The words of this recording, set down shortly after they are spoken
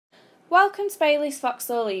Welcome to Baylis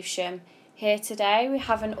Vauxhall Evesham. Here today we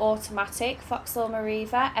have an automatic Vauxhall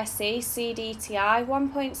Meriva SE CDTI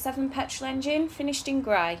 1.7 petrol engine finished in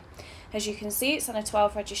grey. As you can see, it's on a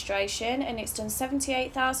 12 registration and it's done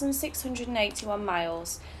 78,681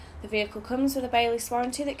 miles. The vehicle comes with a Baylis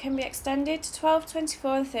warranty that can be extended to 12,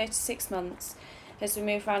 24 and 36 months. As we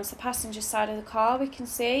move around to the passenger side of the car, we can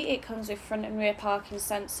see it comes with front and rear parking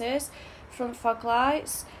sensors, front fog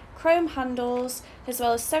lights, chrome handles, as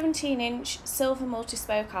well as 17-inch silver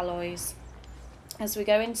multi-spoke alloys. As we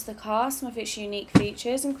go into the car, some of its unique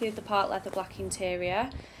features include the part leather black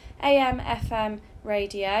interior, AM/FM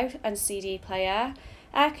radio and CD player,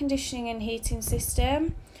 air conditioning and heating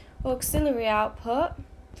system, auxiliary output,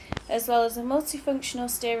 as well as a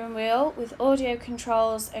multifunctional steering wheel with audio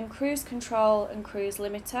controls and cruise control and cruise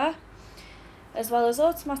limiter, as well as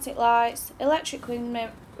automatic lights, electric wind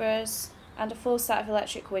mirrors and a full set of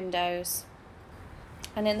electric windows.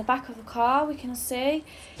 And in the back of the car we can see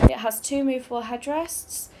it has two movable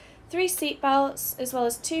headrests, 3 seat belts, as well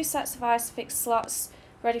as 2 sets of ISOFIX slots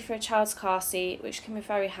ready for a child's car seat, which can be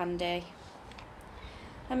very handy.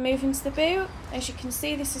 And moving to the boot, as you can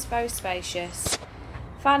see, this is very spacious.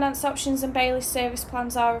 Finance options and Baylis service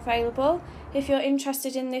plans are available. If you're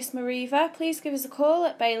interested in this Meriva, please give us a call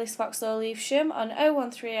at Baylis Vauxhall Evesham on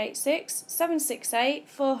 01386 768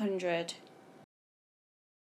 400.